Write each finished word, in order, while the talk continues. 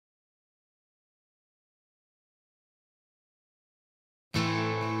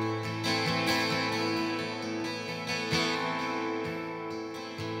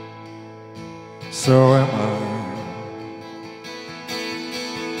so am I.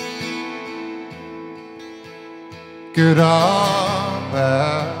 Good or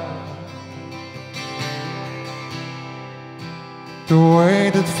bad, the way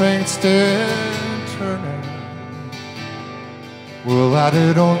that things did turn out, well, I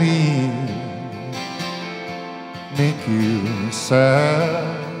did only make you sad.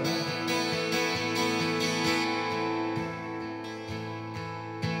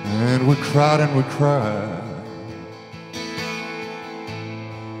 And we cried and we cried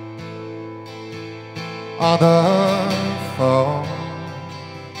on the phone.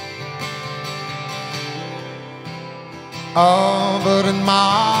 Oh, but in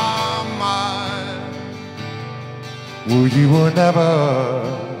my mind, well, you were never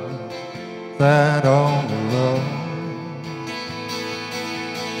that all alone.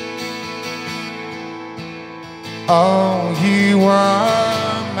 Oh, you were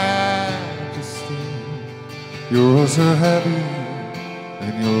Majesty. Your rose are heavy,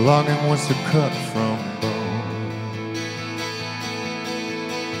 and your longing was to cut from bone.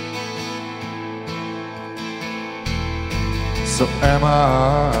 So am I?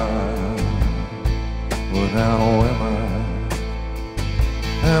 Well, now am I?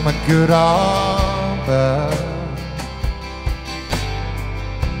 Am I good or bad?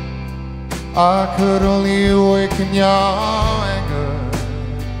 I could only awaken your anger.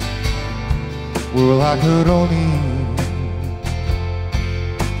 Well, I could only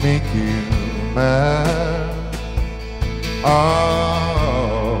make you mad.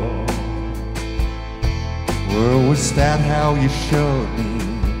 Oh, well, was that how you showed me?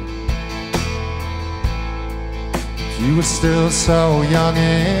 You were still so young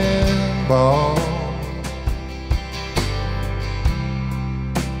and bold.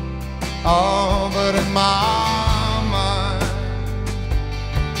 Oh, but in my mind,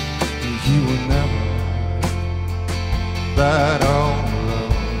 you were never that all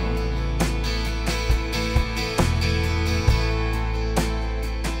alone.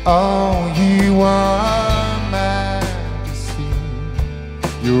 Oh, you were Majesty.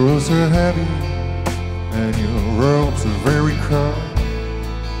 Your roses are heavy and your robes are very cold.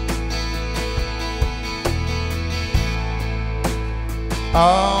 Oh,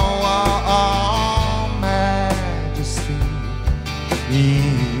 oh, oh, Majesty.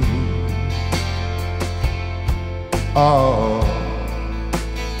 Oh,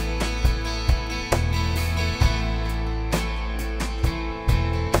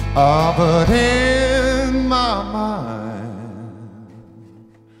 oh, but in my mind,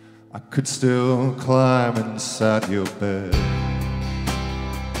 I could still climb inside your bed.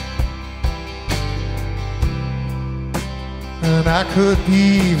 And I could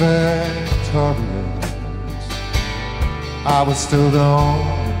be victorious. I was still the only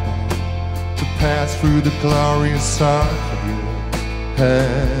one to pass through the glorious arch of your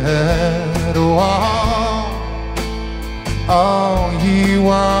head. Oh, oh, you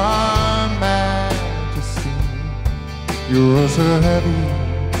are Majesty. Your roses are heavy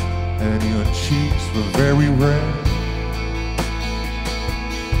and your cheeks were very red.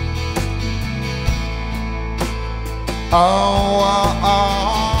 Oh, oh,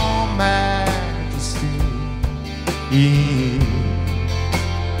 oh, Majesty.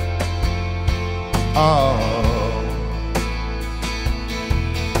 Oh,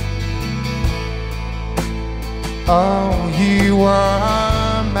 oh, you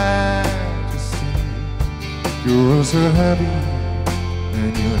are Majesty. Your roses are heavy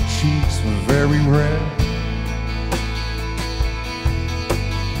and your cheeks were very red.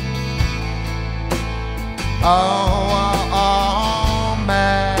 Oh, oh, oh,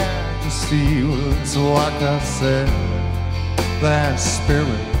 Majesty. It's like I said, that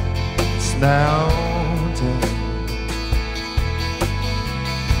spirit is now dead.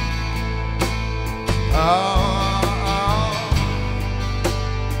 Oh,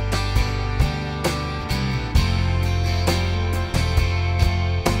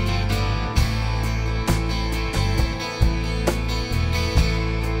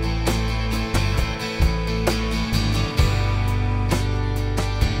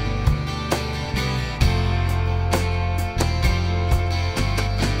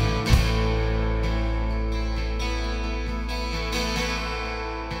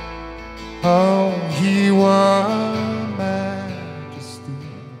 oh, you are Majesty.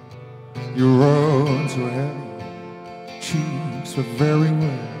 Your robes were heavy, cheeks were very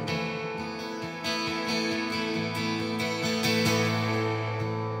red.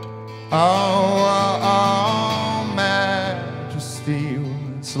 Oh, oh, oh, Majesty.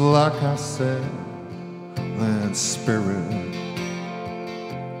 It's like I said, that spirit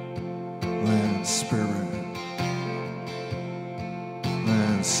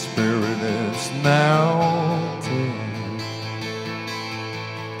and spirit is now.